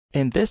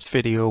In this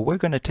video, we're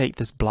going to take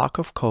this block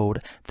of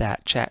code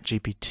that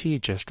ChatGPT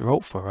just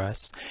wrote for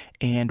us,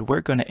 and we're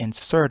going to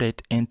insert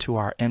it into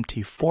our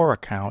MT4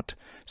 account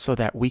so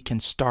that we can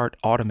start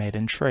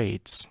automating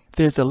trades.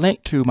 There's a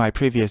link to my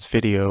previous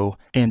video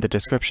in the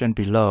description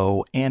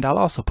below, and I'll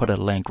also put a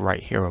link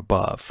right here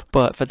above.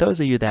 But for those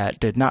of you that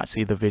did not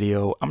see the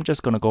video, I'm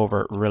just going to go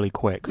over it really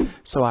quick.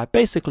 So I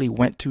basically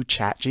went to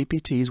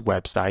ChatGPT's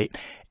website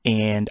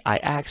and I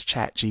asked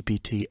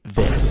ChatGPT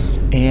this,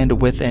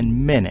 and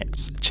within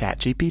minutes,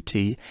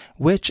 ChatGPT,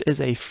 which is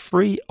a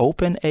free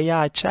open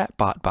AI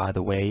chatbot by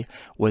the way,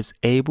 was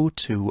able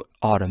to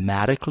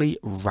automatically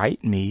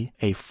write me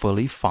a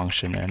fully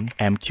functioning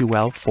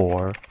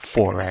MQL4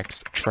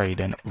 Forex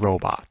trading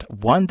robot.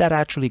 One that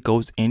actually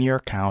goes in your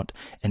account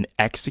and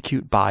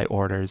execute buy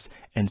orders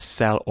and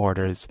sell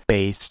orders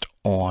based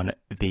on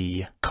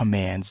the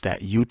commands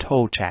that you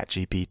told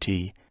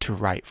ChatGPT to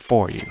write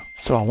for you.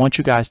 So I want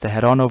you guys to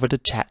head on over to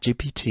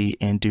ChatGPT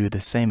and do the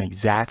same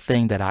exact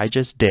thing that I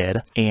just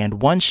did.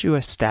 And once you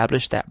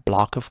establish that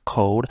block of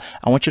code,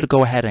 I want you to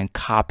go ahead and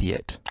copy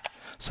it.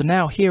 So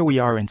now here we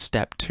are in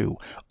step 2.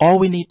 All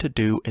we need to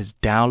do is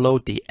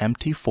download the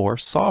MT4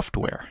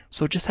 software.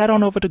 So just head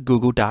on over to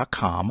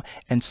google.com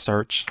and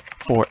search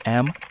for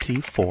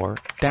MT4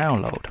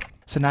 download.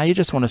 So now you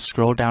just want to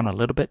scroll down a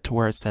little bit to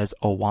where it says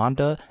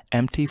Oanda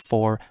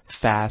MT4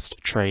 Fast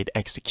Trade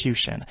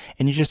Execution,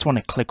 and you just want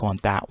to click on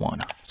that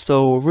one.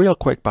 So real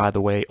quick, by the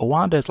way,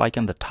 Oanda is like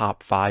in the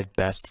top 5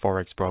 best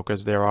Forex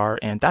brokers there are,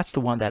 and that's the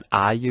one that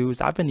I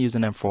use. I've been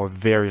using them for a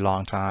very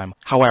long time.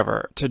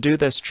 However, to do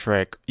this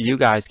trick, you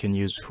guys can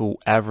use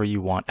whoever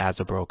you want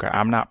as a broker.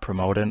 I'm not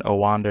promoting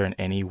Oanda in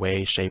any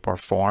way, shape, or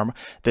form.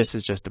 This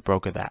is just the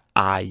broker that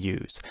I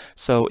use.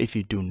 So if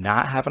you do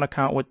not have an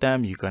account with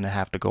them, you're going to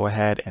have to go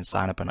ahead and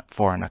sign up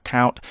for an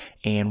account,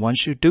 and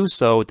once you do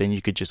so, then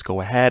you could just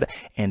go ahead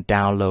and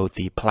download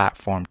the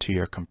platform to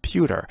your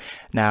computer.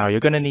 Now you're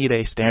going to need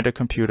a standard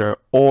computer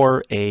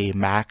or a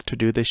Mac to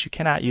do this. You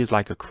cannot use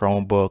like a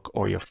Chromebook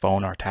or your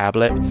phone or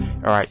tablet.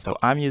 All right, so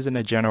I'm using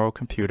a general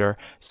computer,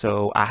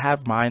 so I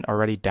have mine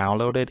already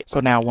downloaded. So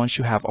now once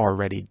you have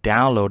already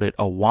downloaded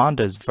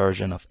Oanda's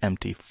version of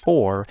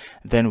MT4,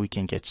 then we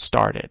can get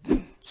started.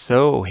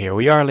 So here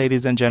we are,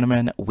 ladies and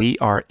gentlemen. We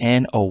are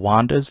in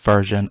Oanda's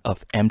version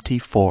of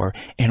MT4,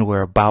 and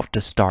we're about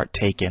to start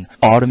taking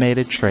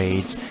automated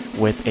trades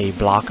with a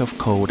block of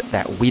code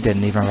that we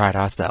didn't even write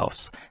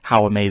ourselves.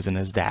 How amazing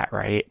is that,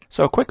 right?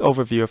 So a quick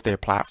overview of their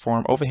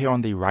platform. Over here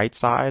on the right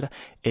side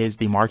is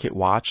the market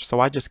watch.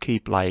 So I just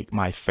keep like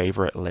my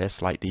favorite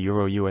lists, like the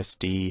Euro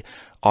USD,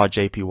 or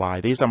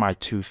JPY. These are my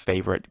 2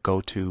 favorite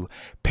go-to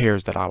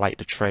pairs that I like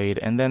to trade,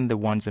 and then the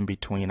ones in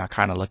between, I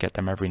kind of look at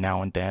them every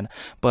now and then.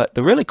 But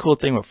the really cool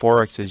thing with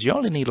Forex is you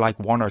only need like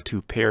 1 or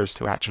 2 pairs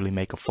to actually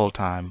make a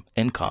full-time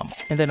income.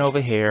 And then over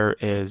here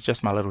is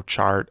just my little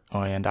chart,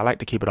 and I like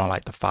to keep it on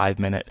like the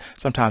 5-minute,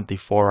 sometimes the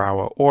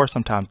 4-hour, or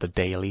sometimes the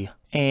daily.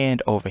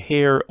 And over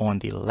here on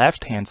the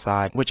left hand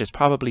side, which is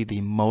probably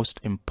the most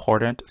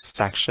important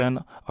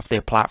section of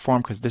their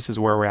platform, because this is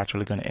where we're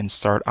actually going to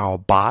insert our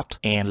bot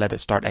and let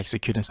it start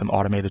executing some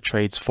automated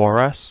trades for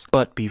us.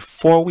 But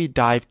before we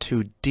dive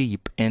too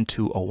deep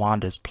into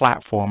Oanda's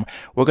platform,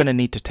 we're going to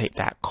need to take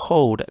that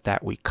code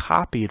that we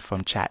copied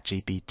from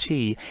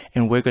ChatGPT,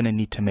 and we're going to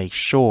need to make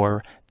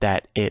sure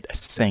that it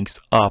syncs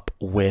up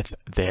with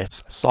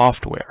this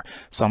software.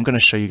 So I'm going to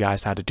show you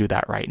guys how to do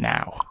that right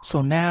now.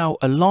 So now,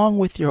 along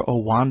with your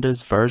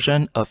Oanda's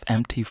version of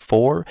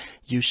MT4,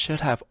 you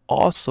should have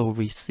also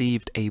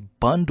received a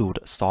bundled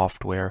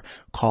software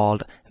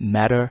called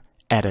Meta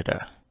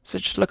Editor. So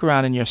just look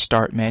around in your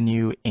start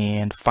menu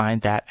and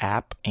find that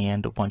app,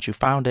 and once you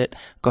found it,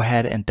 go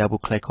ahead and double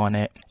click on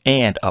it,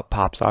 and up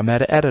pops our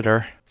Meta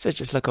Editor. So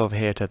just look over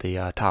here to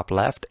the top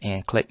left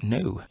and click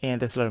new,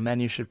 and this little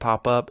menu should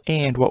pop up,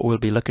 and what we'll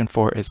be looking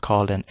for is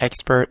called an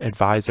Expert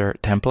Advisor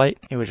template,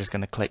 and we're just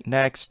going to click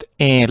next,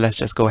 and let's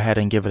just go ahead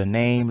and give it a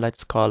name.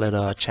 Let's call it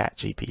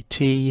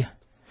ChatGPT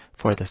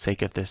for the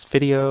sake of this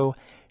video.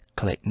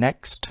 Click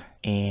next,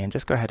 and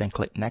just go ahead and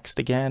click next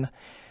again,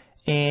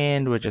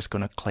 and we're just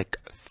going to click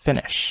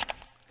finish.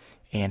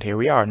 And here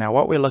we are. Now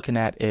what we're looking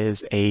at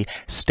is a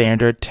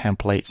standard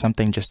template,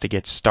 something just to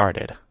get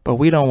started. But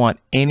we don't want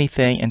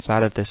anything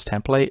inside of this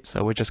template,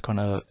 so we're just going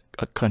to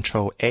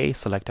Control A,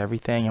 select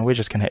everything, and we're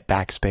just going to hit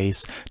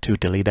backspace to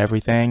delete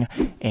everything.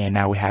 And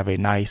now we have a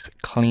nice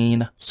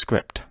clean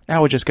script.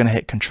 Now we're just going to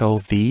hit Control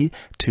V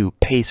to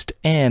paste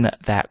in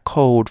that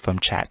code from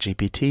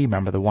ChatGPT.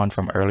 Remember the one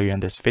from earlier in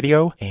this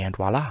video, and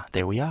voila,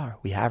 there we are.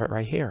 We have it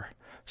right here.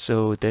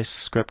 So this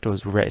script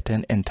was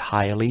written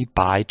entirely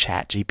by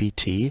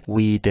ChatGPT.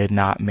 We did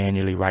not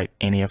manually write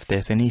any of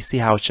this, and you see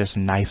how it's just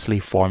nicely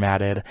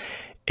formatted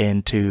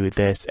into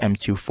this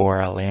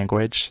MQ4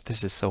 language.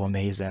 This is so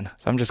amazing.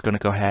 So I'm just going to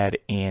go ahead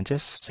and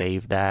just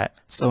save that.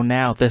 So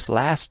now this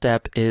last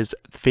step is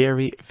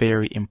very,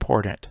 very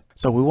important.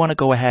 So we want to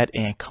go ahead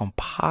and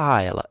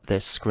compile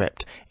this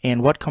script.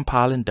 And what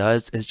compiling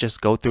does is just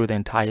go through the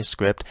entire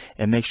script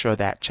and make sure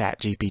that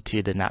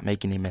ChatGPT did not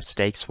make any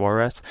mistakes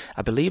for us.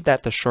 I believe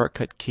that the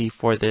shortcut key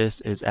for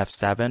this is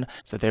F7.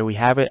 So there we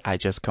have it. I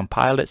just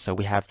compiled it. So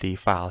we have the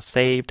file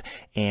saved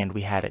and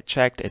we had it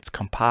checked. It's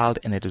compiled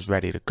and it is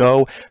ready to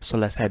go. So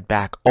let's head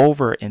back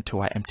over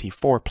into our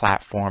MT4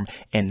 platform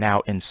and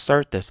now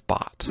insert this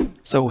bot.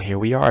 So here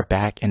we are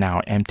back in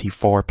our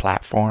MT4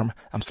 platform.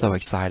 I'm so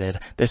excited.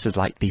 This is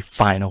like the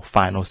final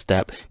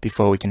step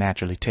before we can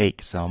actually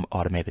take some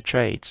automated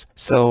trades.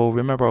 So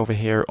remember over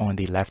here on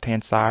the left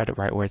hand side,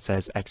 right where it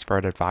says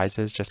expert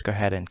advisors, just go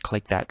ahead and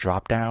click that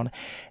drop down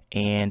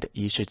and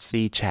you should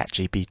see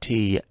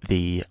ChatGPT,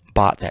 the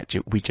bot that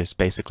we just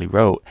basically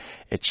wrote.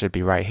 It should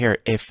be right here.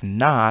 If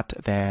not,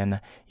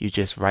 then you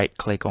just right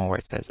click on where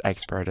it says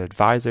expert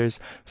advisors,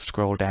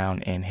 scroll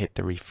down and hit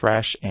the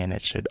refresh and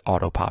it should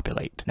auto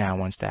populate. Now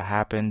once that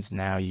happens,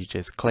 now you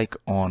just click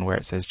on where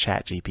it says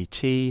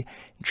ChatGPT,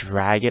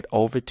 drag it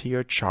over to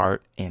your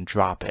chart and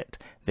drop it.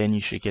 Then you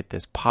should get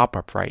this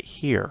pop-up right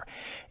here.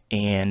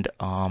 And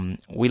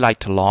we like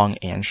to long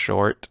and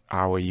short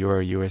our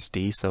Euro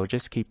USD, so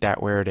just keep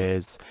that where it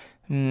is.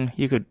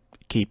 You could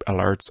keep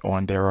alerts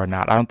on there or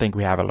not. I don't think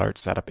we have alerts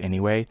set up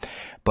anyway,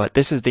 but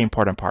this is the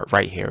important part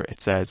right here. It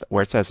says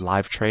where it says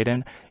live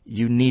trading,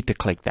 you need to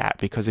click that,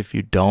 because if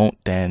you don't,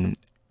 then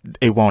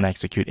it won't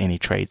execute any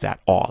trades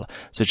at all.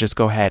 So just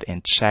go ahead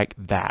and check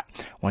that.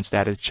 Once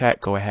that is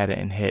checked, go ahead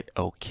and hit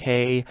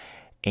OK.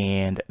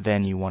 And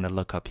then you want to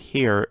look up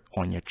here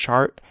on your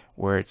chart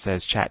where it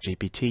says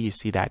ChatGPT. You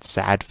see that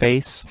sad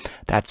face?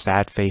 That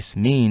sad face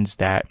means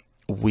that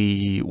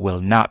we will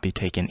not be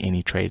taking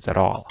any trades at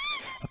all.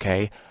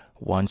 Okay.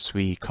 Once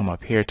we come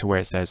up here to where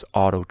it says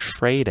auto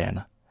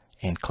trading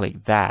and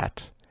click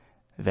that,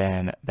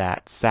 then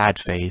that sad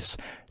face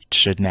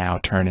should now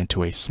turn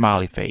into a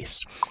smiley face.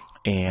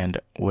 And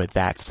with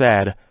that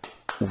said,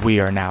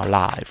 we are now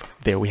live.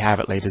 There we have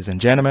it, ladies and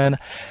gentlemen.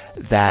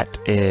 That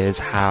is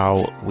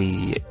how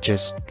we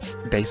just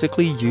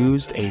basically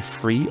used a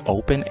free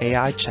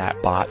OpenAI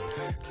chatbot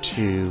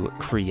to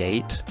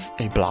create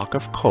a block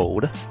of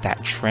code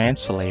that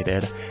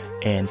translated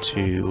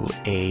into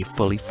a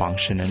fully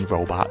functioning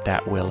robot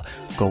that will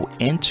go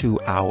into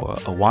our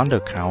Awanda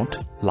account,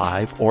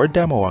 live or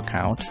demo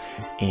account,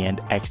 and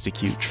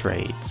execute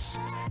trades.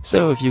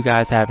 So if you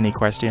guys have any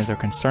questions or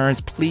concerns,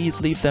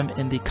 please leave them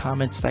in the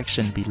comment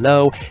section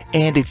below.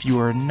 And if you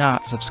are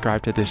not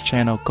subscribed to this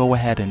channel, go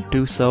ahead and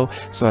do so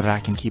that I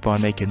can keep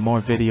on making more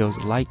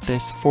videos like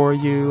this for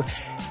you.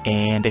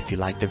 And if you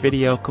like the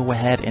video, go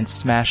ahead and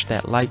smash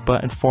that like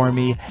button for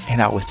me,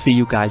 and I will see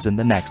you guys in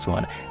the next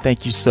one.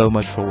 Thank you so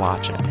much for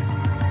watching.